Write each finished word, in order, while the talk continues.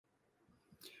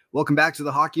Welcome back to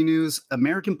the Hockey News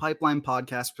American Pipeline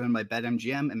podcast presented by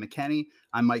BetMGM and McKinney.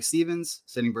 I'm Mike Stevens.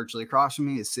 Sitting virtually across from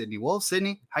me is Sydney Wolf.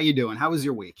 Sydney, how you doing? How was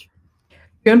your week?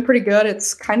 Doing pretty good.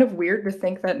 It's kind of weird to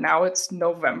think that now it's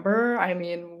November. I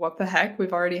mean, what the heck?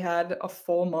 We've already had a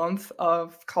full month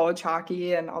of college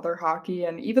hockey and other hockey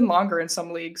and even longer in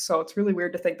some leagues. So it's really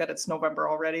weird to think that it's November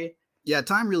already. Yeah,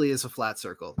 time really is a flat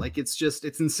circle. Like it's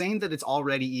insane that it's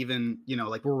already even,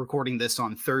 like we're recording this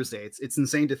on Thursday. It's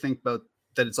insane to think about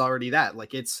that it's already that.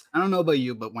 Like I don't know about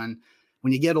you, but when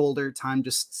you get older, time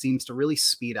just seems to really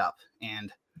speed up.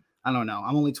 And I don't know.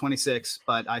 I'm only 26,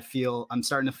 but I'm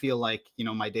starting to feel like,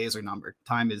 my days are numbered.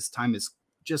 Time is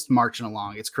just marching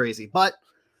along. It's crazy. But,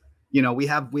 we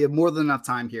have more than enough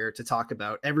time here to talk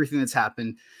about everything that's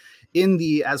happened in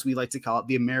the, as we like to call it,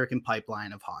 the American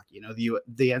pipeline of hockey,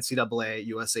 the NCAA,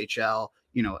 USHL,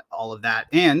 all of that.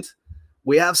 And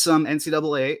we have some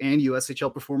NCAA and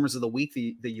USHL performers of the week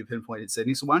that you pinpointed,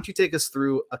 Sydney. So why don't you take us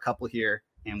through a couple here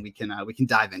and we can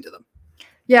dive into them.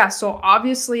 Yeah, so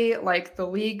obviously, like the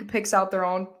league picks out their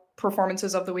own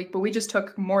performances of the week, but we just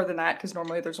took more than that because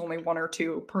normally there's only one or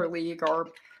two per league or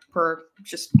per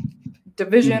just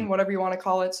division, whatever you want to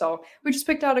call it. So we just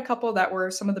picked out a couple that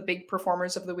were some of the big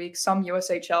performers of the week, some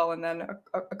USHL and then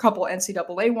a couple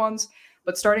NCAA ones.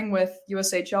 But starting with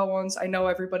USHL ones, I know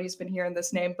everybody's been hearing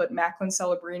this name, but Macklin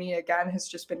Celebrini, again, has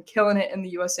just been killing it in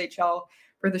the USHL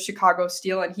for the Chicago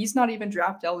Steel, and he's not even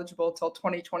draft eligible till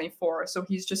 2024. So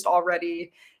he's just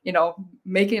already,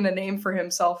 making a name for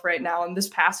himself right now. And this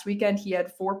past weekend, he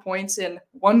had 4 points in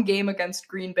one game against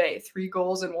Green Bay, 3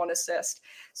 goals and 1 assist.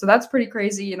 So that's pretty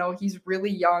crazy. He's really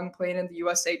young playing in the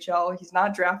USHL. He's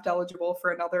not draft eligible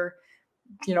for another,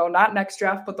 not next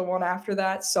draft, but the one after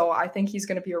that. So I think he's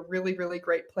going to be a really, really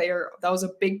great player. That was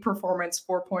a big performance,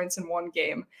 4 points in one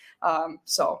game.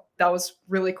 So that was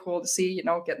really cool to see,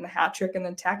 getting the hat trick and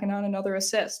then tacking on another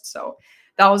assist. So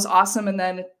that was awesome. And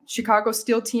then Chicago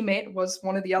Steel teammate was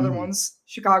one of the other ones.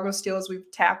 Chicago Steel, as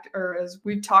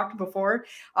we've talked before,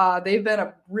 they've been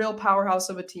a real powerhouse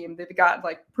of a team. They've got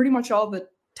like pretty much all the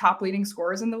top leading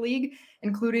scorers in the league,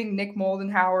 including Nick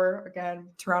Moldenhauer, again,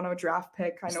 Toronto draft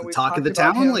pick. I know we've talked of the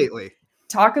town lately.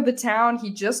 Talk of the town.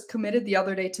 He just committed the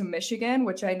other day to Michigan,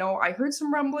 which I know I heard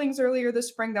some rumblings earlier this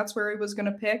spring. That's where he was going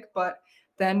to pick, but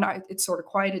then it sort of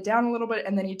quieted down a little bit.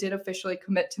 And then he did officially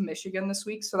commit to Michigan this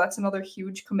week. So that's another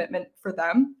huge commitment for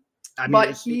them. I mean,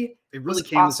 but it really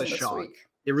came as a shock.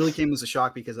 It really came as a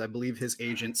shock because I believe his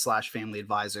agent / family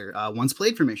advisor once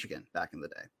played for Michigan back in the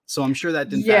day. So I'm sure that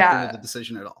didn't factor into the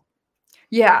decision at all.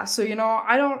 Yeah. So,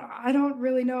 I don't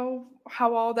really know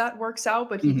how all that works out,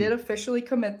 but he did officially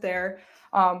commit there,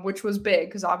 which was big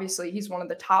because obviously he's one of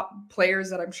the top players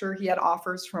that I'm sure he had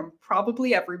offers from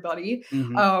probably everybody.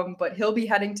 But he'll be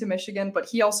heading to Michigan. But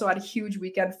he also had a huge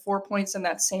weekend, 4 points in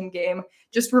that same game,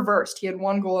 just reversed. He had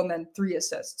 1 goal and then 3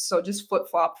 assists. So just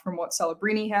flip-flop from what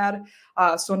Celebrini had.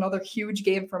 So another huge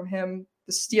game from him.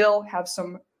 The Steel have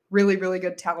some really, really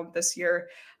good talent this year.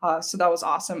 So that was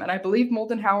awesome. And I believe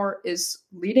Moldenhauer is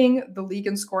leading the league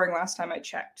in scoring last time I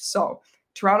checked. So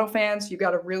Toronto fans, you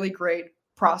got a really great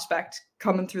prospect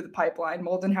coming through the pipeline.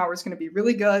 Moldenhauer is going to be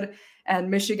really good.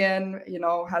 And Michigan,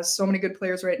 has so many good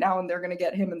players right now, and they're going to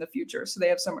get him in the future. So they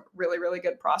have some really, really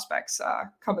good prospects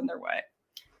coming their way.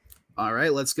 All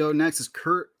right, let's go. Next is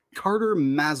Carter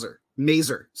Mazur.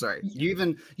 Sorry.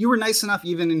 You were nice enough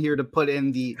even in here to put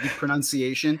in the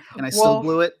pronunciation, and I still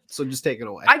blew it. So just take it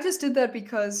away. I just did that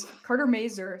because Carter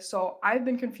Mazur. So I've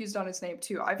been confused on his name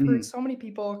too. I've heard so many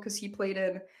people because he played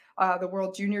in the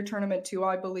World Junior Tournament too,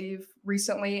 I believe,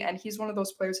 recently. And he's one of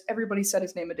those players. Everybody said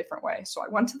his name a different way. So I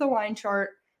went to the line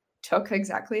chart, took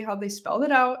exactly how they spelled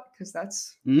it out because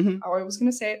that's how I was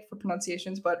going to say it for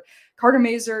pronunciations. But Carter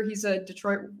Mazur, he's a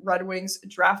Detroit Red Wings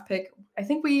draft pick. I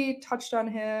think we touched on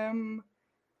him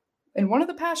in one of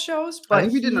the past shows. But I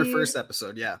think we did in our first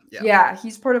episode. Yeah,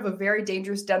 he's part of a very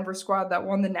dangerous Denver squad that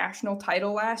won the national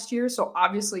title last year. So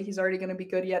obviously he's already going to be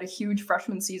good. He had a huge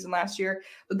freshman season last year.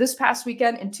 But this past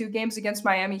weekend in 2 games against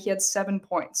Miami, he had 7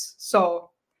 points.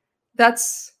 So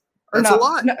that's a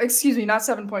lot. No, excuse me, not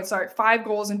 7 points. Sorry, 5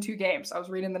 goals in 2 games. I was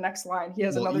reading the next line. He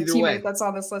has another teammate that's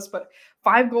on this list, but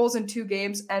 5 goals in 2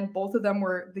 games, and both of them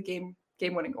were the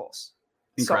game-winning goals.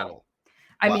 Incredible. So,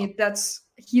 I mean,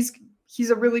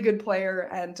 he's a really good player,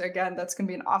 and again, that's going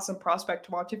to be an awesome prospect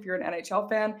to watch if you're an NHL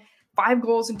fan. 5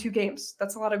 goals in 2 games.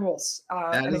 That's a lot of goals.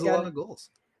 That is a lot of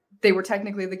goals. They were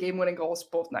technically the game-winning goals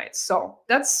both nights. So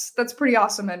that's pretty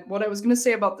awesome. And what I was going to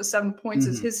say about the 7 points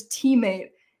is his teammate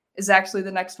is actually the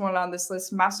next one on this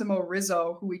list, Massimo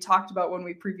Rizzo, who we talked about when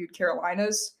we previewed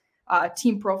Carolina's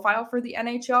team profile for the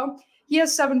NHL. He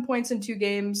has 7 points in 2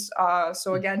 games.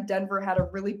 So again, Denver had a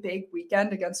really big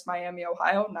weekend against Miami,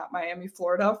 Ohio, not Miami,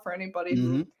 Florida, for anybody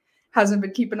who hasn't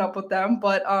been keeping up with them.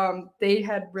 But they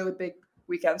had really big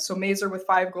weekends. So Mazer with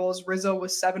 5 goals, Rizzo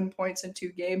with 7 points in 2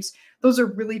 games. Those are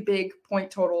really big point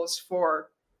totals for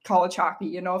college hockey.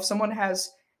 You know, if someone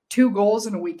has 2 goals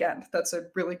in a weekend, that's a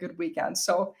really good weekend.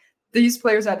 So these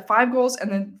players had 5 goals, and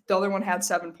then the other one had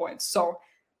 7 points. So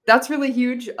that's really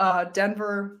huge.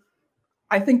 Denver,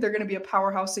 I think they're going to be a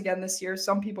powerhouse again this year.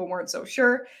 Some people weren't so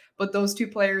sure, but those 2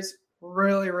 players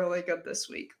really, really good this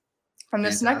week. And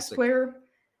this next player,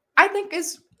 I think,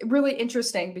 is really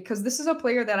interesting because this is a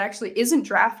player that actually isn't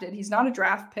drafted. He's not a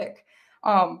draft pick,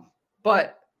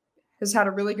 but has had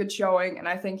a really good showing, and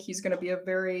I think he's going to be a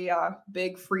very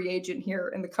big free agent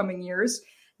here in the coming years.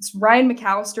 It's Ryan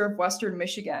McAllister of Western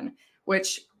Michigan,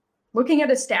 which, looking at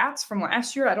his stats from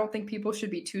last year, I don't think people should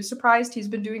be too surprised. He's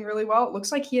been doing really well. It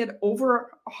looks like he had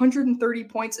over 130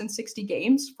 points in 60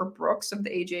 games for Brooks of the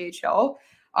AJHL.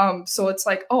 So it's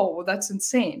like, oh, well, that's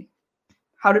insane.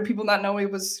 How did people not know he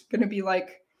was going to be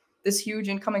like this huge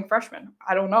incoming freshman?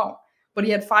 I don't know. But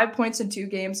he had 5 points in 2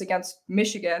 games against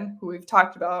Michigan, who we've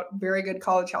talked about, very good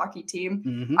college hockey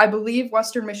team. I believe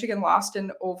Western Michigan lost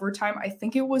in overtime. I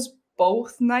think it was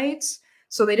both nights.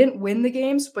 So they didn't win the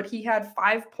games, but he had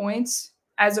 5 points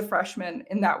as a freshman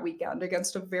in that weekend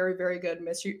against a very, very good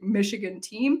Michigan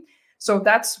team. So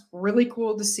that's really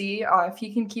cool to see. If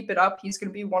he can keep it up, he's going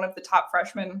to be one of the top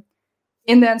freshmen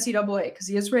in the NCAA, because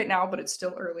he is right now, but it's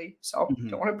still early. So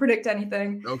don't want to predict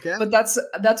anything. Okay. But that's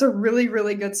a really,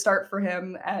 really good start for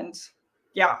him. And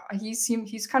yeah,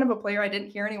 he's kind of a player I didn't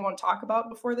hear anyone talk about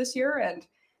before this year. And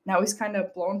now he's kind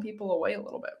of blowing people away a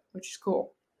little bit, which is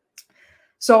cool.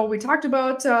 So we talked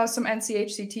about some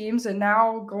NCHC teams, and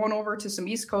now going over to some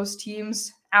East Coast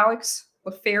teams. Alex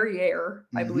Laferriere,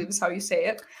 I believe is how you say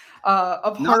it,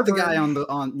 of not Harvard. The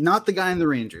guy not the guy in the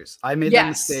Rangers. I made that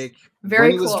mistake very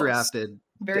when he was close. drafted.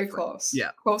 Very different. close. Yeah.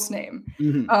 Close name.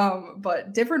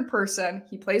 But different person.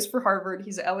 He plays for Harvard.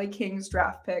 He's an LA Kings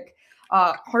draft pick.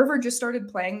 Harvard just started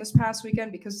playing this past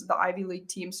weekend because the Ivy League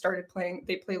team started playing.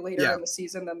 They play later in the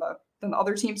season than the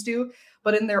other teams do.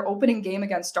 But in their opening game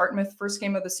against Dartmouth, first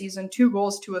game of the season, 2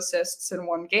 goals, 2 assists in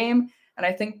 1 game. And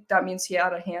I think that means he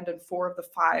had a hand in 4 of the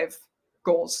 5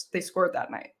 goals they scored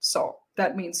that night. So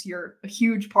that means you're a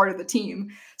huge part of the team.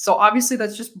 So obviously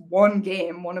that's just 1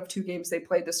 game, 1 of 2 games they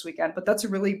played this weekend, but that's a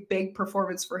really big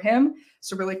performance for him.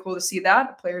 So really cool to see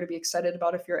that, a player to be excited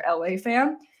about if you're an LA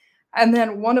fan. And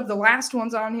then one of the last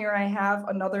ones on here, I have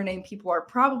another name people are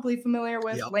probably familiar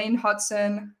with, Lane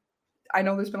Hudson. I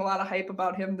know there's been a lot of hype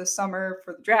about him this summer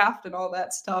for the draft and all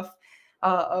that stuff,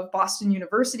 of Boston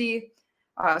University.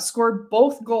 Scored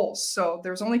both goals. So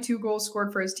there's only 2 goals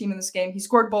scored for his team in this game. He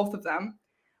scored both of them.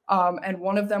 And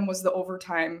one of them was the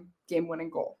overtime game-winning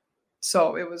goal.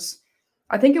 So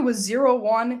I think it was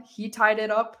 0-1. He tied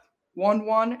it up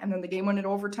 1-1, and then the game went in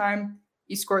overtime.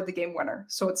 He scored the game winner.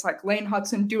 So it's like Lane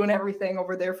Hudson doing everything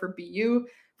over there for BU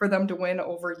for them to win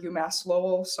over UMass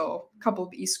Lowell. So a couple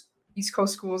of East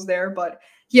Coast schools there, but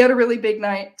he had a really big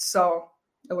night. So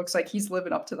it looks like he's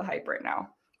living up to the hype right now.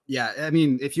 Yeah. I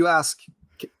mean, if you ask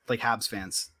like Habs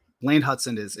fans, Lane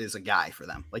Hudson is a guy for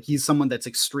them. Like, he's someone that's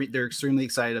they're extremely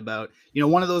excited about. You know,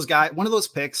 one of those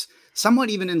picks, somewhat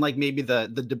even in like maybe the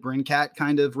DeBrincat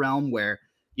kind of realm where,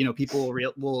 you know, people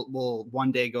will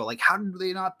one day go like, how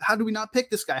do we not pick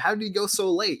this guy? How did he go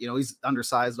so late? You know, he's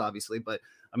undersized, obviously, but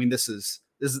I mean, that's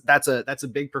a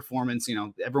big performance. You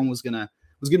know, everyone was gonna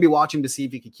be watching to see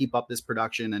if he could keep up this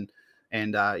production,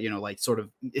 and you know, like, sort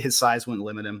of his size wouldn't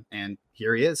limit him. And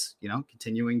here he is, you know,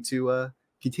 continuing to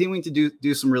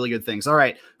do some really good things. All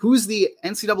right. Who's the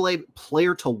NCAA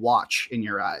player to watch in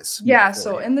your eyes? Yeah.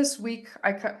 So in this week,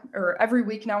 every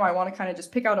week now, I want to kind of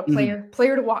just pick out a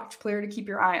player to watch, player to keep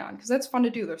your eye on, because that's fun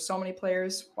to do. There's so many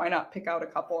players. Why not pick out a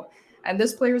couple? And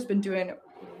this player's been doing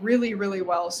really, really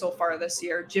well so far this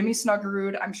year. Jimmy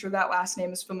Snuggerud. I'm sure that last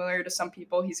name is familiar to some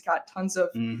people. He's got tons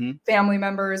of family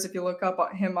members. If you look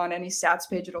up him on any stats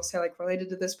page, it'll say like related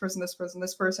to this person, this person,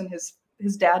 this person.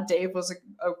 His dad, Dave, was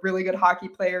a really good hockey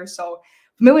player. So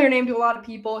familiar name to a lot of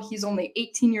people. He's only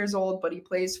 18 years old, but he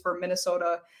plays for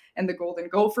Minnesota and the Golden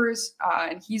Gophers.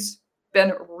 And he's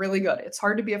been really good. It's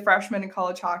hard to be a freshman in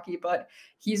college hockey, but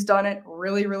he's done it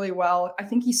really, really well. I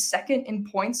think he's second in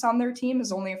points on their team,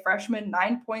 is only a freshman,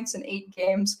 9 points in 8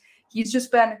 games. He's just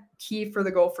been key for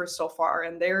the Gophers so far,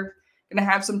 and they're going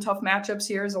to have some tough matchups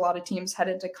here as a lot of teams head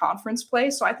into conference play.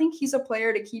 So I think he's a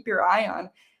player to keep your eye on.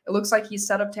 It looks like he's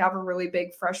set up to have a really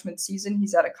big freshman season.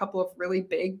 He's had a couple of really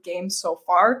big games so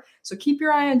far. So keep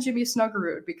your eye on Jimmy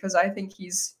Snuggerud, because I think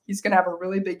he's going to have a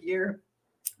really big year.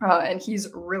 and he's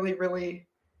really, really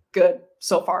good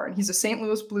so far. And he's a St.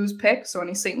 Louis Blues pick. So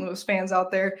any St. Louis fans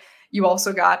out there, you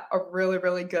also got a really,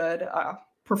 really good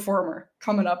performer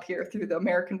coming up here through the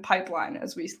American pipeline,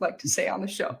 as we like to say on the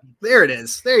show. There it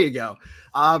is. There you go.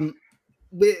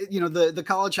 The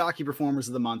college hockey performers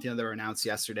of the month, they were announced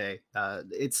yesterday.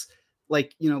 It's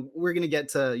like, we're going to get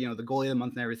to, the goalie of the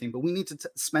month and everything, but we need to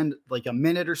spend like a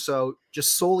minute or so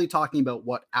just solely talking about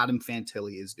what Adam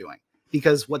Fantilli is doing.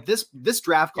 Because what this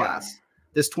draft class,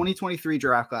 this 2023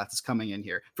 draft class is coming in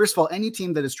here. First of all, any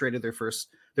team that has traded their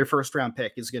first round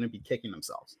pick is going to be kicking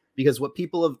themselves, because what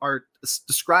people are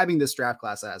describing this draft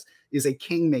class as is a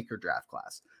kingmaker draft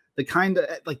class. The kind of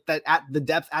like that at the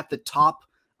depth at the top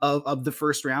of the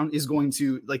first round is going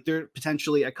to, like, there are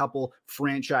potentially a couple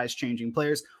franchise changing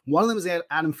players. One of them is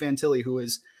Adam Fantilli, who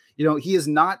is, he is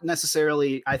not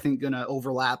necessarily, I think, going to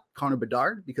overlap Connor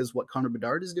Bedard, because what Connor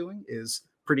Bedard is doing is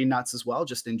pretty nuts as well,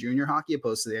 just in junior hockey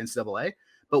opposed to the NCAA.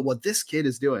 But what this kid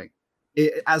is doing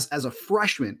as a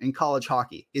freshman in college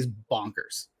hockey is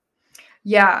bonkers.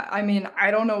 Yeah, I mean,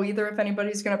 I don't know either if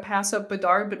anybody's going to pass up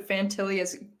Bedard, but Fantilli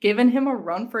has given him a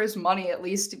run for his money, at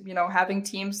least, having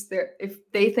teams there.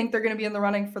 If they think they're going to be in the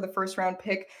running for the first round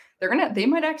pick, they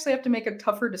might actually have to make a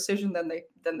tougher decision than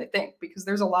they think, because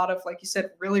there's a lot of, like you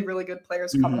said, really, really good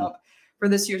players coming up for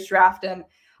this year's draft. And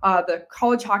the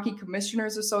College Hockey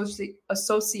Commissioners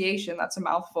Association, that's a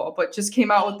mouthful, but just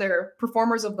came out with their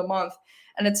performers of the month.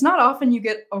 And it's not often you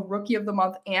get a rookie of the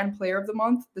month and player of the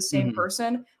month, the same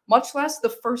person, much less the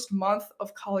first month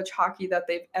of college hockey that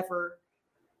they've ever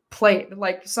played.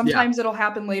 Like, sometimes it'll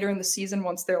happen later in the season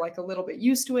once they're like a little bit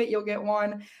used to it, you'll get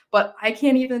one. But I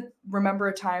can't even remember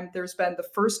a time there's been the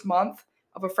first month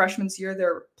of a freshman's year,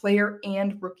 their player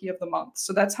and rookie of the month.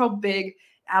 So that's how big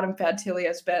Adam Fantilli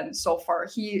has been so far.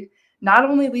 He not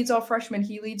only leads all freshmen,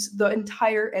 he leads the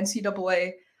entire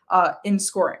NCAA in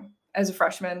scoring as a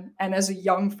freshman and as a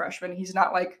young freshman. He's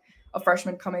not like a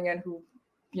freshman coming in who,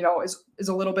 is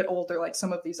a little bit older like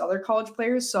some of these other college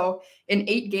players. So in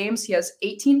 8 games, he has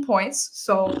 18 points.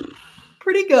 So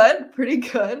pretty good.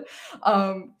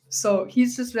 So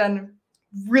he's just been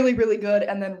really, really good.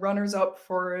 And then runners up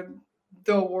for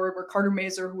the award were Carter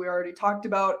Mazur, who we already talked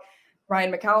about,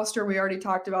 Ryan McAllister, we already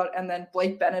talked about, and then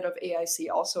Blake Bennett of AIC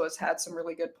also has had some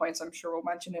really good points. I'm sure we'll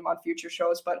mention him on future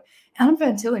shows. But Adam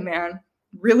Fantilli, man,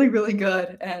 really, really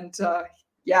good. And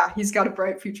he's got a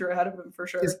bright future ahead of him for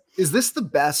sure. Is this the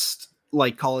best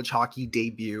like college hockey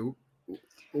debut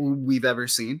we've ever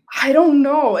seen? I don't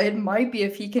know. It might be,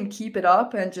 if he can keep it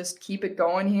up and just keep it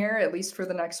going here, at least for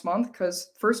the next month, because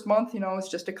first month, it's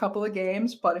just a couple of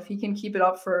games. But if he can keep it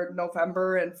up for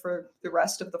November and for the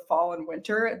rest of the fall and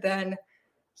winter, then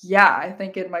I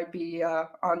think it might be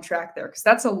on track there, because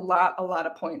that's a lot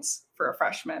of points for a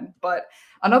freshman. But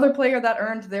another player that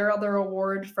earned their other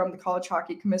award from the College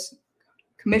Hockey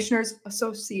Commissioners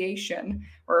Association,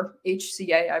 or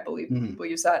HCA, I believe people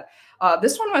use that.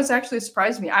 This one was actually a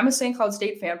surprise to me. I'm a St. Cloud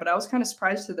State fan, but I was kind of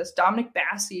surprised to this. Dominic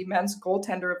Bassey, men's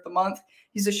goaltender of the month.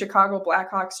 He's a Chicago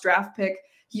Blackhawks draft pick.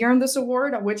 He earned this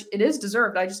award, which it is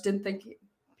deserved. I just didn't think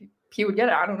he would get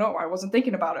it. I don't know. I wasn't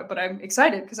thinking about it, but I'm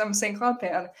excited because I'm a St. Cloud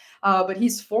fan. But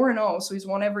he's 4-0, so he's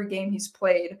won every game he's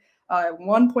played.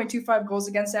 1.25 goals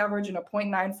against average and a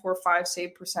 .945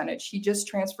 save percentage. He just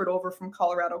transferred over from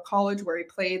Colorado College, where he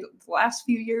played the last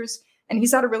few years, and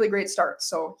he's had a really great start.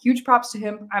 So huge props to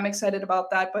him. I'm excited about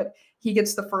that, but he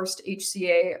gets the first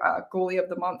HCA goalie of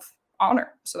the month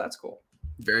honor. So that's cool.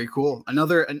 Very cool.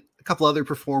 A couple other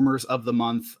performers of the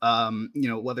month,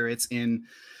 whether it's in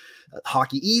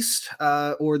Hockey East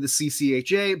or the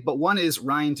CCHA, but one is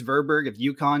Ryan Tverberg of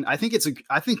UConn. I think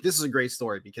this is a great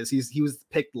story, because he was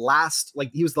picked last,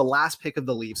 like he was the last pick of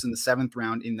the Leafs in the 7th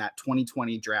round in that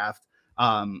 2020 draft.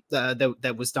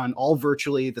 That was done all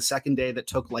virtually. The second day that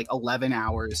took like 11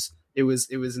 hours. It was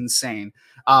insane.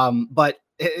 But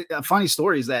a funny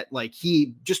story is that, like,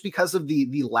 he, just because of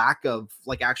the lack of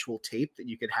like actual tape that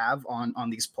you could have on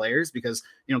these players, because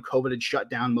COVID had shut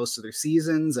down most of their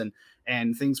seasons,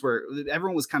 and things were,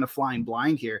 everyone was kind of flying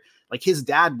blind here. Like, his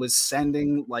dad was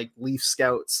sending like Leaf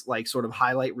scouts like sort of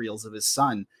highlight reels of his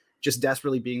son, just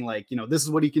desperately being like, this is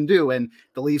what he can do. And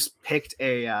the Leafs picked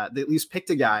a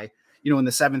guy, in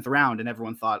the 7th round, and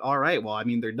everyone thought, all right, well, I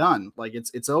mean, they're done. Like,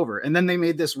 it's over. And then they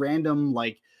made this random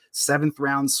like 7th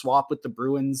round swap with the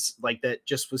Bruins. Like, that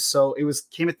just was so, it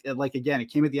came at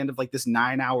the end of like this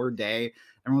 9-hour day.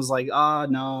 Everyone was like, oh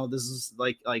no, this is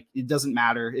like it doesn't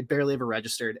matter. It barely ever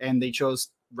registered. And they chose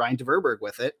Ryan Tverberg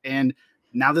with it. And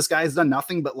now this guy has done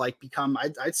nothing but like become,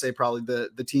 I'd say, probably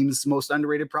the team's most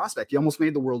underrated prospect. He almost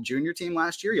made the World Junior team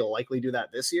last year. He'll likely do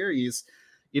that this year.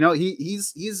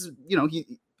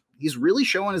 he's really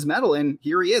showing his mettle. And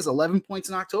here he is, 11 points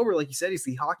in October. Like you said, he's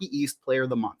the Hockey East Player of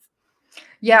the Month.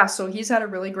 Yeah, so he's had a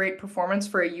really great performance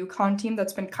for a Yukon team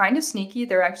that's been kind of sneaky.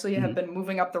 They're actually have been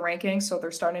moving up the rankings, so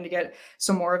they're starting to get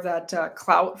some more of that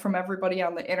clout from everybody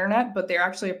on the internet. But they're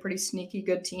actually a pretty sneaky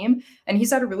good team, and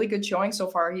he's had a really good showing so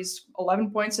far. He's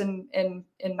 11 points in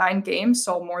 9 games,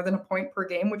 so more than a point per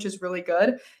game, which is really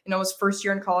good. You know, his first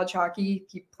year in college hockey,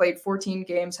 he played 14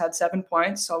 games, had 7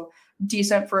 points, so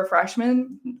decent for a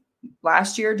freshman.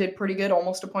 Last year did pretty good,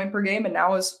 almost a point per game, and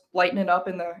now is lighting it up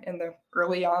in the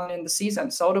early on in the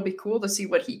season. So it'll be cool to see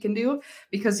what he can do,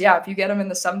 because yeah, if you get him in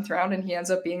the 7th round and he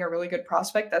ends up being a really good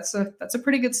prospect, that's a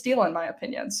pretty good steal in my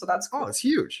opinion. So that's cool. Oh, it's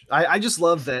huge. I just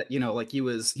love that, you know, like he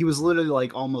was literally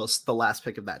like almost the last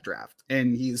pick of that draft,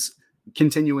 and he's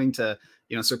continuing to,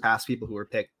 you know, surpass people who were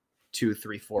picked 2,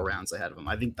 3, 4 rounds ahead of him.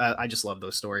 I think I just love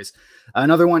those stories.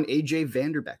 Another one, AJ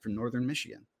Vanderbeck from Northern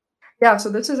Michigan. Yeah,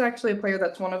 so this is actually a player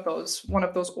that's one of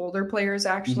those older players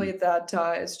actually that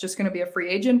is just going to be a free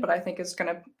agent, but I think is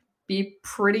going to be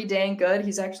pretty dang good.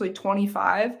 He's actually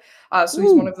 25, so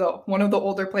he's one of the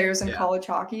older players in college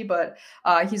hockey. But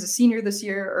he's a senior this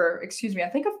year, or excuse me, I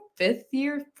think a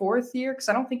 4th year, because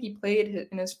I don't think he played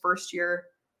in his first year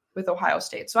with Ohio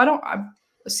State. So I'm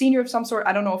a senior of some sort.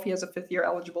 I don't know if he has a 5th year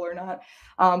eligible or not,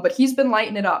 but he's been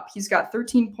lighting it up. He's got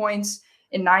 13 points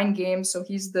in 9 games. So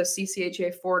he's the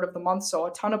CCHA Forward of the Month. So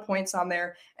a ton of points on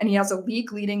there. And he has a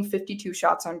league leading 52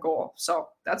 shots on goal. So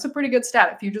that's a pretty good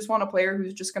stat. If you just want a player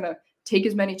who's just going to take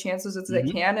as many chances as they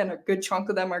can, and a good chunk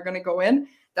of them are going to go in,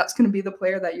 that's going to be the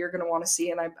player that you're going to want to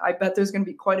see. And I bet there's going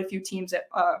to be quite a few teams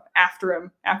after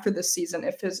him after this season,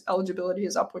 if his eligibility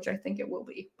is up, which I think it will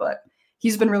be. But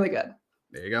he's been really good.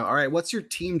 There you go. All right. What's your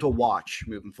team to watch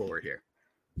moving forward here?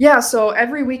 Yeah, so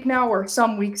every week now, or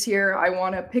some weeks here, I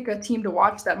want to pick a team to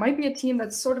watch that might be a team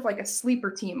that's sort of like a sleeper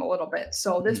team a little bit.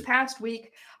 So this past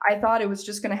week, I thought it was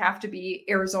just going to have to be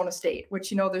Arizona State,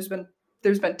 which, you know, there's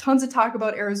been tons of talk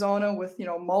about Arizona with, you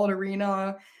know, Mullet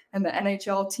Arena and the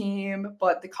NHL team,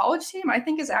 but the college team I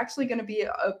think is actually going to be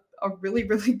a really,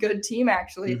 really good team,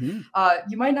 actually.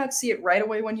 You might not see it right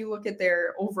away when you look at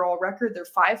their overall record. They're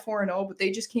 5-4-0, but they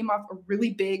just came off a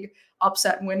really big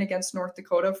upset win against North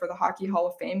Dakota for the Hockey Hall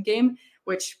of Fame game,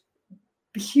 which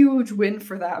huge win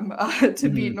for them to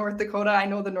beat North Dakota. I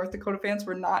know the North Dakota fans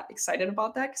were not excited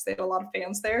about that because they had a lot of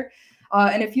fans there.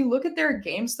 And if you look at their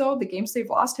games, though, the games they've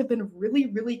lost have been really,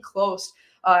 really close.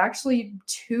 Actually,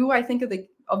 2, I think,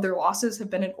 of their losses have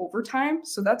been in overtime.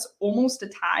 So that's almost a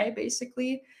tie,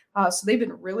 basically. So they've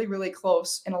been really, really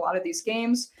close in a lot of these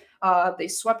games. They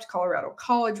swept Colorado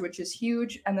College, which is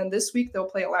huge. And then this week they'll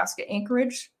play Alaska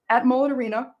Anchorage at Mullet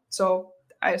Arena. So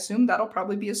I assume that'll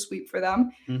probably be a sweep for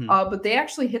them. But they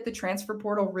actually hit the transfer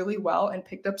portal really well and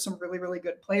picked up some really, really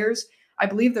good players. I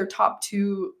believe their top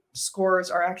 2 scorers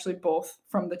are actually both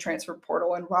from the transfer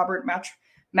portal, and Robert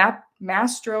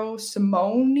Mastro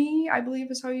Simone, I believe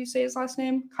is how you say his last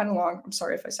name. Kind of long. I'm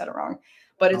sorry if I said it wrong.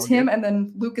 But it's him, and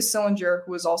then Lucas Sillinger,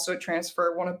 who was also a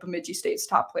transfer, one of Bemidji State's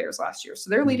top players last year. So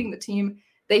they're leading the team.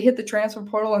 They hit the transfer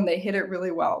portal, and they hit it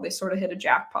really well. They sort of hit a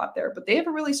jackpot there. But they have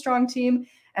a really strong team,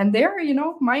 and they're, you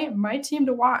know, my team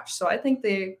to watch. So I think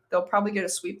they'll probably get a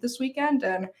sweep this weekend,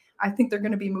 and I think they're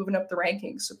going to be moving up the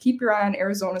rankings. So keep your eye on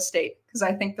Arizona State, because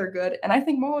I think they're good. And I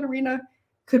think Mullet Arena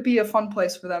could be a fun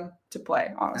place for them to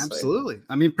play, honestly. Absolutely.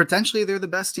 I mean, potentially they're the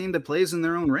best team that plays in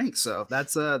their own ranks. So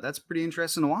that's pretty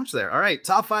interesting to watch there. All right,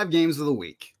 top 5 games of the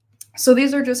week. So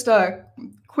these are just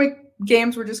quick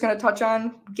games we're just going to touch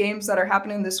on, games that are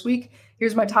happening this week.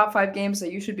 Here's my top 5 games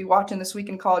that you should be watching this week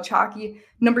in college hockey.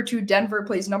 Number 2, Denver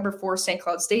plays number 4, St.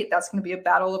 Cloud State. That's going to be a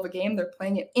battle of a game. They're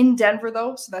playing it in Denver,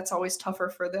 though, so that's always tougher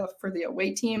for the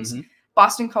away teams.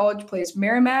 Boston College plays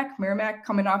Merrimack. Merrimack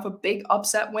coming off a big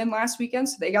upset win last weekend,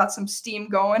 so they got some steam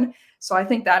going. So I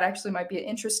think that actually might be an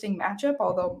interesting matchup,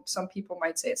 although some people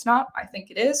might say it's not. I think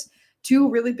it is. 2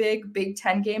 really big Big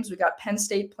Ten games. We got Penn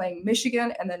State playing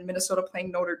Michigan, and then Minnesota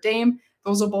playing Notre Dame.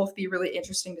 Those will both be really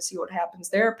interesting to see what happens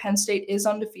there. Penn State is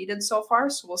undefeated so far,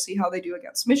 so we'll see how they do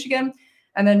against Michigan.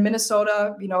 And then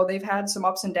Minnesota, you know, they've had some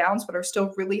ups and downs, but are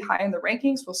still really high in the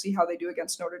rankings. We'll see how they do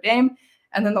against Notre Dame.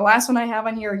 And then the last one I have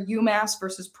on here, UMass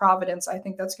versus Providence. I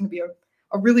think that's going to be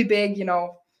a really big, you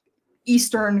know,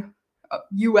 Eastern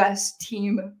U.S.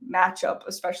 team matchup,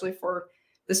 especially for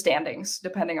the standings,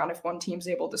 depending on if one team's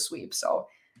able to sweep. So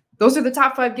those are the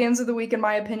top 5 games of the week, in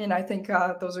my opinion. I think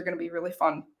those are going to be really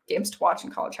fun games to watch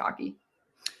in college hockey.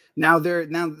 Now,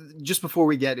 just before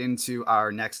we get into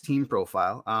our next team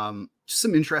profile, just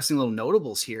some interesting little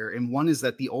notables here. And one is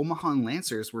that the Omaha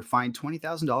Lancers were fined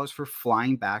 $20,000 for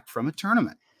flying back from a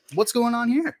tournament. What's going on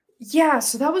here? Yeah,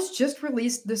 so that was just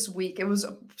released this week. It was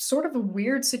sort of a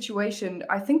weird situation.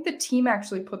 I think the team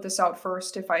actually put this out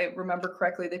first, if I remember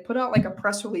correctly. They put out like a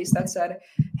press release that said,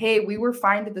 "Hey, we were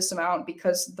fined this amount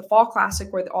because the Fall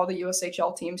Classic, where all the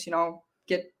USHL teams,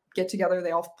 get together,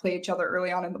 they all play each other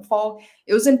early on in the fall.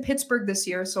 It was in Pittsburgh this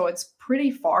year, so it's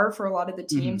pretty far for a lot of the Mhm.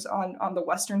 teams on the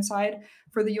western side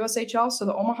for the USHL. So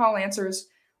the Omaha Lancers,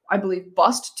 I believe,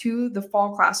 bust to the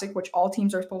Fall Classic, which all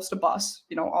teams are supposed to bus,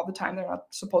 all the time. They're not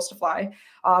supposed to fly.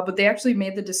 But they actually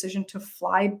made the decision to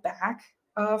fly back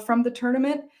from the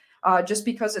tournament just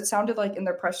because it sounded like in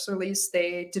their press release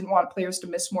they didn't want players to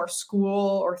miss more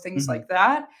school or things Mhm. like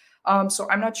that. So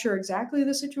I'm not sure exactly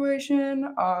the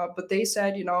situation, but they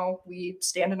said, we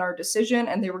stand in our decision,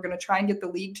 and they were going to try and get the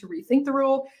league to rethink the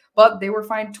rule, but they were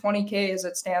fined 20K as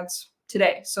it stands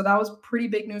today. So that was pretty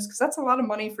big news because that's a lot of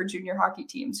money for junior hockey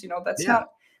teams. That's Yeah.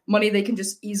 not money they can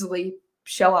just easily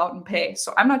shell out and pay.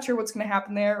 So I'm not sure what's going to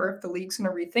happen there or if the league's going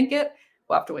to rethink it.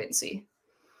 We'll have to wait and see.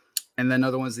 And then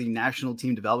another one's the National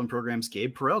Team Development Program's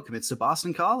Gabe Perreault commits to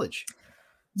Boston College.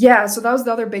 Yeah, so that was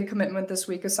the other big commitment this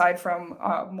week, aside from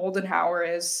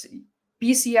Moldenhauer, is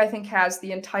BC, I think, has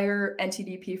the entire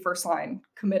NTDP first line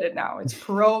committed now. It's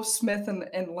Perot, Smith,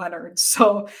 and Leonard.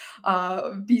 So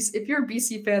if you're a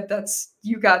BC fan,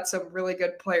 you got some really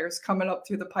good players coming up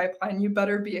through the pipeline. You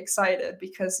better be excited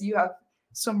because you have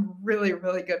some really,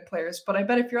 really good players. But I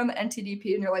bet if you're on the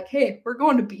NTDP and you're like, hey, we're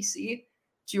going to BC,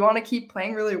 do you want to keep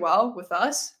playing really well with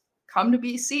us? Come to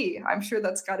BC. I'm sure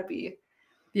that's got to be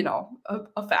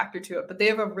a factor to it. But they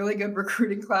have a really good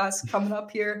recruiting class coming up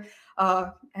here,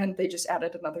 and they just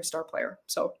added another star player.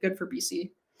 So good for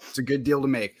BC. It's a good deal to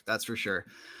make, that's for sure.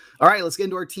 All right, let's get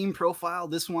into our team profile.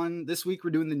 This week, we're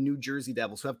doing the New Jersey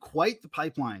Devils, who have quite the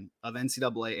pipeline of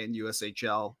NCAA and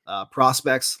USHL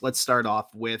prospects. Let's start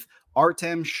off with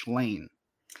Artem Schlain.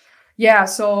 Yeah,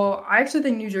 so I actually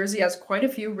think New Jersey has quite a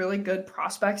few really good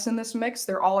prospects in this mix.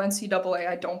 They're all NCAA.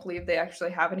 I don't believe they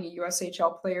actually have any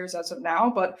USHL players as of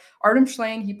now. But Artem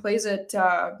Schlain, he plays at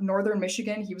Northern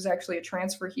Michigan. He was actually a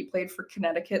transfer. He played for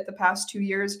Connecticut the past 2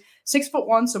 years.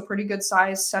 6'1", so pretty good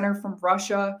size. Center from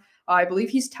Russia. I believe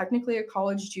he's technically a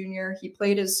college junior. He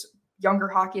played his younger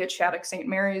hockey at Shattuck St.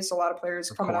 Mary's. A lot of players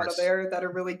Of coming out of course. there that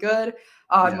are really good.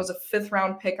 And Yeah. was a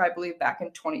 5th-round pick, I believe, back in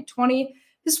 2020.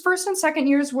 His first and second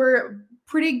years were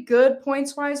pretty good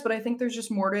points wise, but I think there's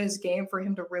just more to his game for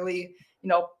him to really,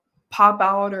 pop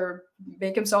out or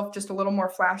make himself just a little more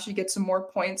flashy, get some more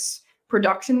points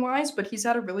production wise. But he's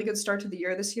had a really good start to the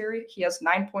year this year. He has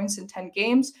 9 points in 10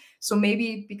 games. So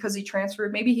maybe because he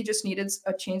transferred, maybe he just needed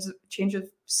a change of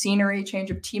scenery,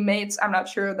 change of teammates. I'm not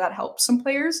sure that helps some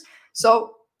players.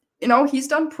 So, he's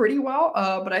done pretty well,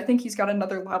 but I think he's got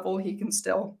another level he can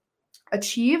still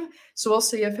achieve. So we'll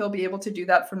see if he'll be able to do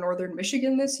that for Northern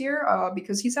Michigan this year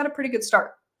because he's had a pretty good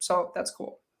start. So that's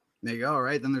cool. There you go. All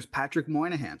right. Then there's Patrick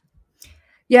Moynihan.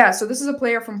 Yeah, so this is a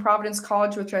player from Providence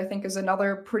College, which I think is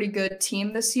another pretty good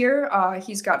team this year.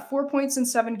 He's got 4 points in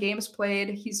 7 games played.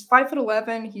 He's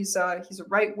 5'11". He's a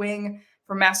right wing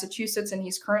from Massachusetts, and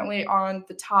he's currently on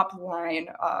the top line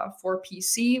for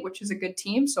PC, which is a good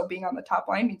team. So being on the top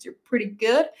line means you're pretty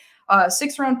good.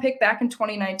 6th-round pick back in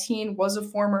 2019, was a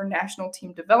former National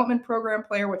Team Development Program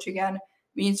player, which again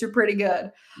means you're pretty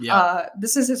good. Yeah.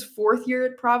 This is his 4th year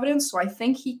at Providence, so I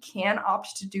think he can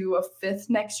opt to do a 5th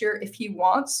next year if he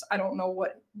wants. I don't know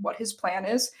what his plan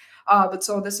is, but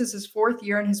so this is his 4th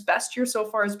year, and his best year so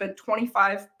far has been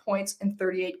 25 points in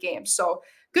 38 games. So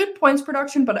good points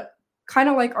production, but kind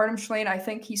of like Artem Schlain, I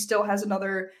think he still has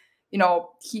another,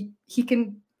 he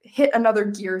can hit another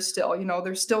gear still.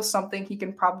 There's still something he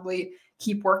can probably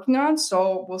keep working on.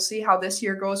 So we'll see how this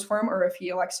year goes for him, or if he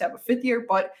elects to have a 5th year,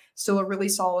 but still a really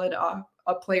solid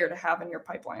a player to have in your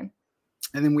pipeline.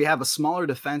 And then we have a smaller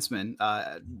defenseman,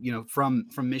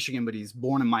 from Michigan, but he's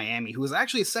born in Miami, who was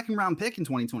actually a 2nd-round pick in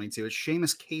 2022. It's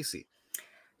Seamus Casey.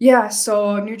 Yeah,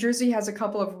 so New Jersey has a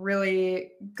couple of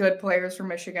really good players from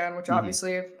Michigan, which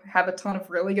obviously have a ton of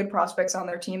really good prospects on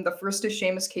their team. The first is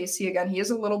Seamus Casey. Again, he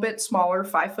is a little bit smaller,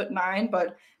 5'9",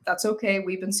 but that's okay.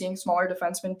 We've been seeing smaller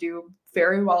defensemen do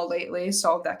very well lately,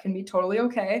 so that can be totally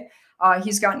okay.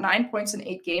 He's got 9 points in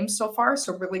 8 games so far,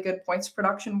 so really good points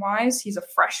production-wise. He's a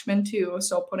freshman too,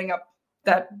 so putting up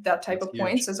that type of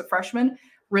points as a freshman,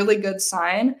 really good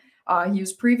sign. He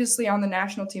was previously on the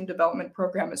National Team Development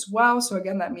Program as well. So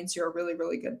again, that means you're a really,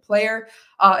 really good player.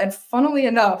 And funnily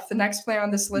enough, the next player on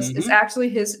this list is actually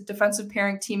his defensive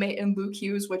pairing teammate in Luke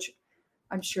Hughes, which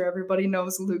I'm sure everybody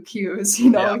knows Luke Hughes.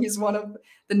 He's one of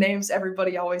the names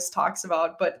everybody always talks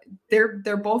about, but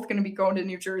they're both going to be going to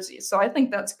New Jersey. So I think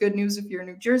that's good news if you're in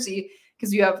New Jersey,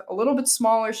 because you have a little bit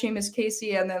smaller Seamus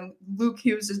Casey, and then Luke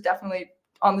Hughes is definitely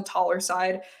on the taller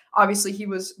side. Obviously, he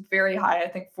was very high, I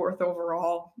think 4th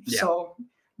overall. Yeah. So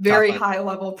very high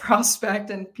level prospect,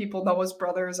 and people know his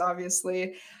brothers,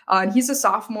 obviously. And he's a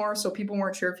sophomore, so people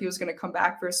weren't sure if he was going to come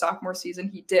back for his sophomore season.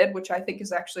 He did, which I think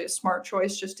is actually a smart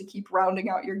choice, just to keep rounding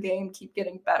out your game, keep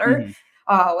getting better.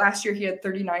 Last year, he had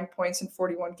 39 points in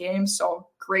 41 games, so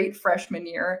great freshman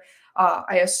year.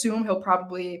 I assume he'll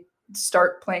probably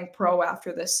start playing pro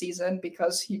after this season,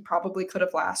 because he probably could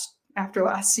have after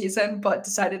last season, but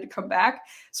decided to come back.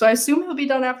 So I assume he'll be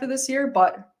done after this year,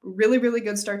 but really, really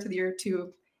good start to the year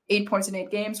too. 8 points in 8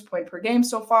 games, point per game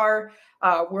so far.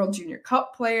 World Junior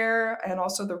Cup player, and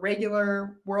also the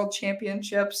regular World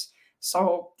Championships.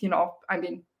 So, I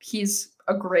mean, he's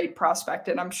a great prospect,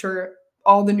 and I'm sure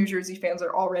all the New Jersey fans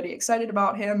are already excited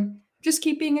about him. Just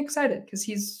keep being excited, because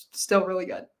he's still really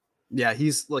good. Yeah,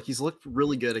 he's looked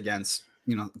really good against,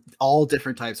 all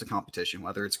different types of competition,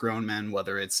 whether it's grown men,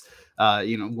 whether it's,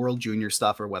 world junior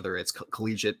stuff, or whether it's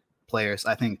collegiate players.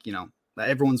 I think,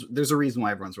 there's a reason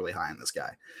why everyone's really high on this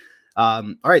guy.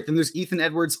 All right, then there's Ethan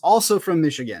Edwards, also from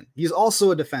Michigan. He's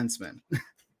also a defenseman.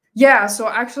 Yeah, so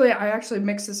I actually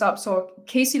mixed this up. So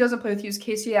Casey doesn't play with Hughes.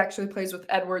 Casey actually plays with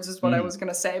Edwards, is what I was going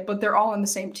to say, but they're all on the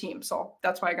same team. So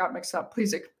that's why I got mixed up.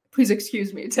 Please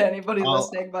excuse me to anybody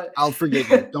listening, but I'll forgive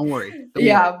you. Don't worry.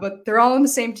 But they're all on the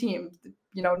same team.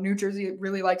 New Jersey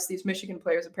really likes these Michigan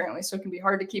players, apparently, so it can be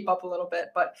hard to keep up a little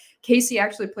bit. But Casey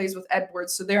actually plays with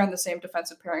Edwards, so they're on the same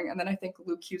defensive pairing. And then I think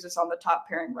Luke Hughes is on the top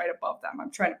pairing right above them.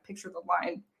 I'm trying to picture the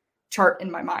line chart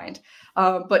in my mind.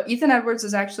 But Ethan Edwards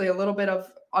is actually a little bit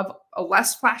of a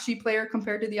less flashy player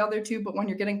compared to the other two. But when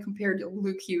you're getting compared to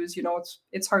Luke Hughes,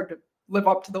 it's hard to live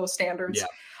up to those standards.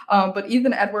 Yeah. But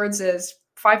Ethan Edwards is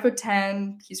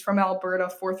 5'10". He's from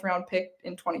Alberta, 4th round pick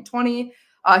in 2020.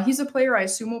 He's a player I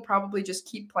assume will probably just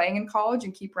keep playing in college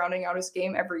and keep rounding out his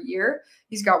game every year.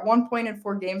 He's got 1 point in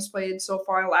 4 games played so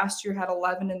far. Last year had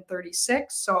 11 in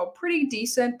 36, so pretty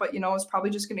decent, but is probably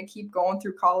just going to keep going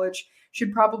through college.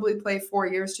 Should probably play 4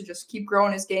 years to just keep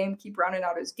growing his game, keep rounding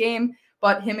out his game.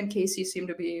 But him and Casey seem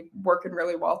to be working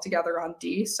really well together on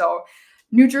D. So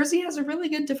New Jersey has a really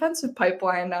good defensive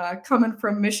pipeline coming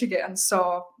from Michigan.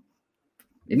 So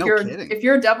if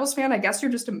you're a Devils fan, I guess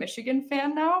you're just a Michigan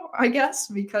fan now, I guess,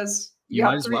 because you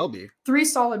might as well be. 3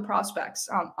 solid prospects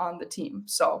on the team.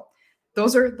 So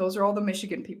those are all the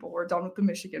Michigan people. We're done with the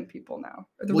Michigan people now.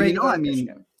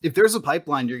 If there's a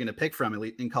pipeline you're going to pick from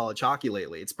in college hockey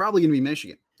lately, it's probably going to be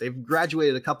Michigan. They've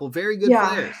graduated a couple very good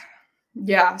players.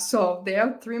 Yeah, so they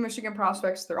have 3 Michigan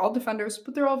prospects. They're all defenders,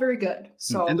 but they're all very good.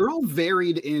 And they're all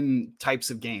varied in types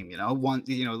of game. One,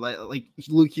 like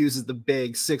Luke Hughes is the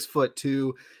big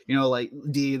 6'2", like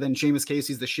D. Then Seamus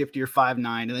Casey's the shiftier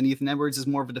 5'9", and then Ethan Edwards is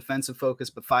more of a defensive focus,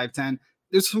 but 5'10".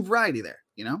 There's some variety there.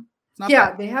 It's not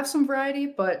bad. They have some variety,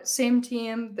 but same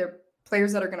team. They're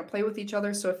players that are going to play with each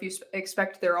other. So if you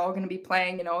expect they're all going to be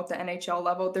playing, at the NHL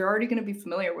level, they're already going to be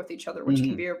familiar with each other, which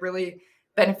can be a really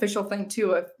beneficial thing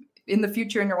too. If in the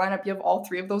future in your lineup you have all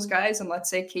 3 of those guys, and let's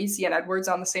say Casey and Edwards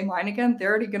on the same line again, they're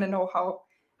already going to know how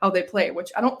they play,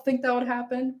 which I don't think that would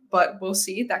happen, but we'll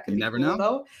see. That could be cool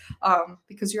though,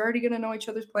 because you're already going to know each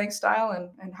other's playing style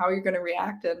and how you're going to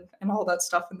react and all that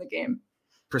stuff in the game.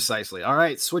 Precisely. All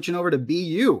right, switching over to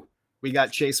BU, we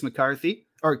got Case McCarthy.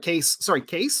 2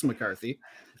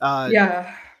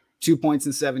 points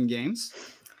in 7 games.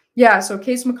 Yeah, so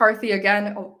Case McCarthy,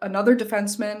 again, another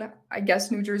defenseman. I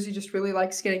guess New Jersey just really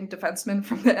likes getting defensemen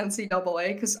from the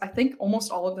NCAA, because I think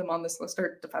almost all of them on this list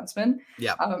are defensemen.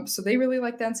 Yeah. So they really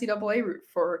like the NCAA route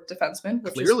for defensemen,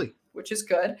 which is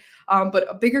good. But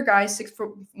a bigger guy,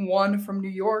 6'1" from New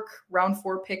York, round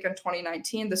 4 pick in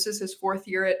 2019. This is his 4th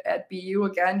year at BU.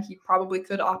 Again, he probably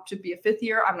could opt to be a 5th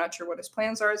year. I'm not sure what his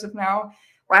plans are as of now.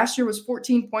 Last year was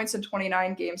 14 points in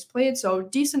 29 games played, so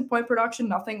decent point production,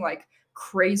 nothing like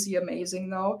crazy amazing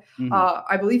though.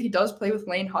 I believe he does play with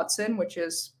Lane Hudson, which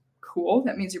is cool.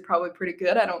 That means you're probably pretty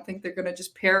good. I don't think they're going to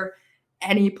just pair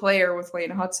any player with Lane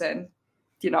Hudson,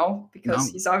 because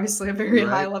he's obviously a very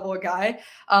high level guy.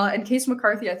 And Case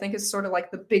McCarthy, I think, is sort of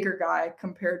like the bigger guy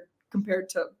compared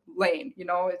to Lane.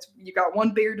 You got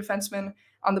one bigger defenseman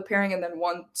on the pairing and then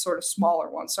one sort of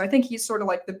smaller one. So I think he's sort of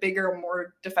like the bigger,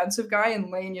 more defensive guy,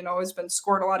 and Lane, has been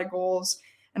scoring a lot of goals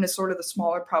and is sort of the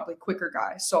smaller, probably quicker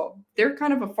guy. So they're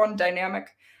kind of a fun dynamic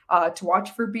to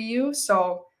watch for BU.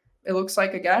 So it looks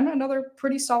like, again, another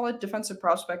pretty solid defensive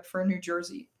prospect for New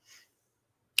Jersey.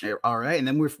 All right. And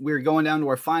then we're going down to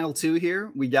our final 2 here.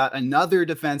 We got another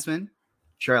defenseman,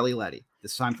 Charlie Leddy,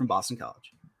 this time from Boston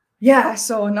College. Yeah,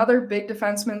 so another big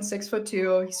defenseman,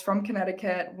 6'2". He's from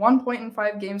Connecticut. 1 point in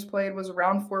 5 games played, was a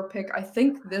round 4 pick, I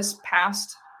think, this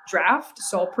past draft.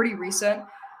 So pretty recent.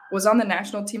 was on the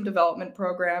national team development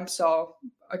program. So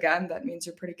again, that means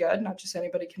you're pretty good. Not just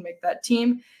anybody can make that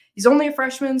team. He's only a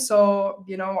freshman, so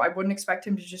I wouldn't expect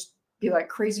him to just be like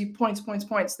crazy points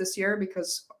this year,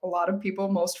 because a lot of people,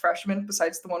 most freshmen,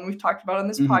 besides the one we've talked about on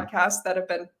this podcast that have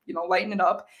been, lighting it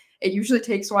up, it usually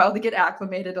takes a while to get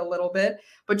acclimated a little bit.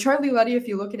 But Charlie Letty, if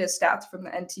you look at his stats from the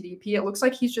NTDP, it looks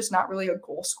like he's just not really a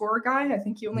goal scorer guy. I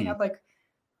think he only had like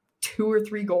 2 or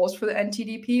 3 goals for the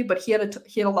NTDP, but he had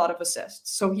a lot of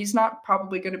assists. So he's not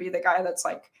probably going to be the guy that's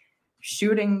like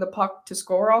shooting the puck to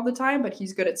score all the time, but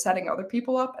he's good at setting other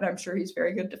people up, and I'm sure he's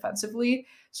very good defensively.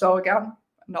 So again,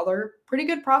 another pretty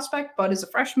good prospect, but is a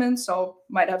freshman, so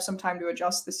might have some time to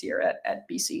adjust this year at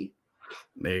BC.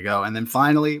 There you go. And then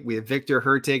finally, we have Victor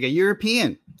Hurtig, a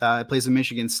European, plays in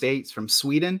Michigan State. He's from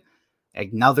Sweden.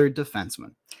 Another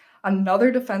defenseman.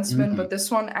 But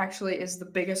this one actually is the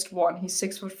biggest one. He's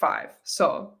 6'5",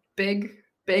 so big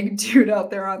dude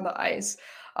out there on the ice.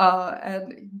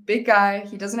 And big guy.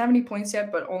 He doesn't have any points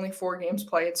yet, but only 4 games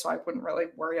played, so I wouldn't really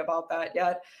worry about that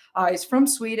yet. He's from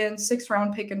Sweden, 6th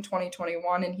round pick in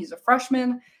 2021, and he's a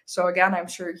freshman. So again, I'm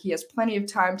sure he has plenty of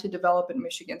time to develop in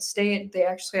Michigan State. They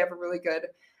actually have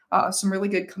some really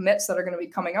good commits that are going to be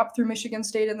coming up through Michigan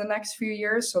State in the next few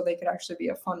years, so they could actually be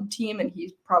a fun team, and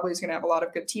he probably is going to have a lot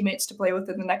of good teammates to play with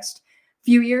in the next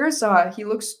few years. He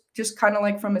looks just kind of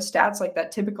like, from his stats, like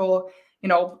that typical,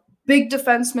 big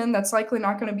defenseman that's likely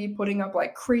not going to be putting up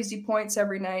like crazy points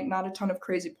every night, not a ton of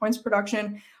crazy points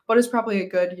production, but is probably a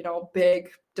good, big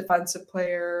defensive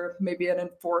player, maybe an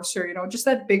enforcer, just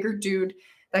that bigger dude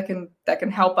that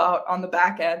can help out on the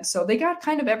back end. So they got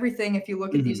kind of everything if you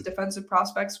look at these defensive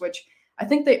prospects, which I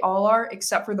think they all are,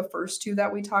 except for the first 2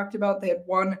 that we talked about. They had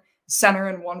 1 center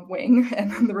and 1 wing,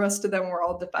 and then the rest of them were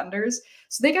all defenders.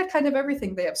 So they got kind of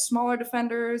everything. They have smaller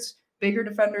defenders, bigger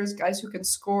defenders, guys who can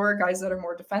score, guys that are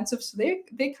more defensive. So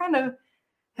they kind of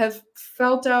have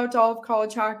felt out all of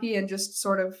college hockey and just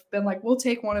sort of been like, we'll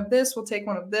take one of this,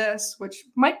 which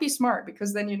might be smart,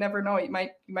 because then you never know. You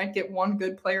might get one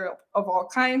good player of all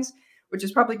kinds, which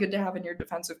is probably good to have in your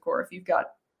defensive core if you've got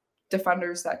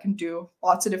defenders that can do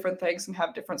lots of different things and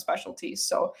have different specialties.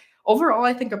 So overall,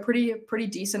 I think a pretty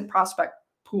decent prospect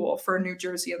pool for New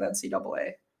Jersey and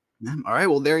NCAA. All right.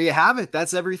 Well, there you have it.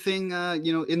 That's everything,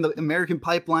 in the American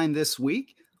pipeline this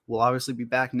week. We'll obviously be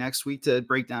back next week to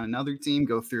break down another team,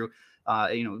 go through,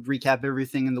 recap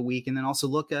everything in the week, and then also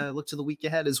look to the week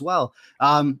ahead as well.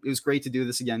 It was great to do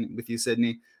this again with you,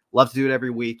 Sydney. Love to do it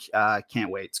every week. Can't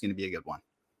wait. It's going to be a good one.